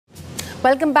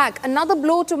Welcome back. Another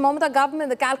blow to Mamata government.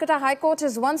 The Calcutta High Court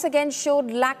has once again showed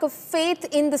lack of faith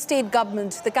in the state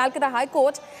government. The Calcutta High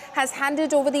Court has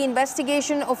handed over the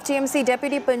investigation of TMC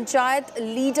Deputy Panchayat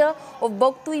leader of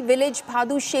Bogtui village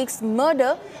Bhadu Sheikh's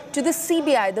murder to the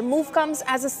CBI. The move comes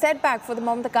as a setback for the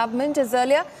Mamata government, as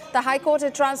earlier the High Court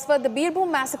had transferred the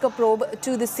Birbhum massacre probe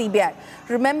to the CBI.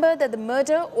 Remember that the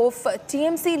murder of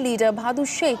TMC leader Bhadu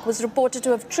Sheikh was reported to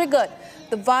have triggered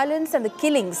the violence and the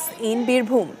killings in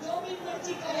Birbhum.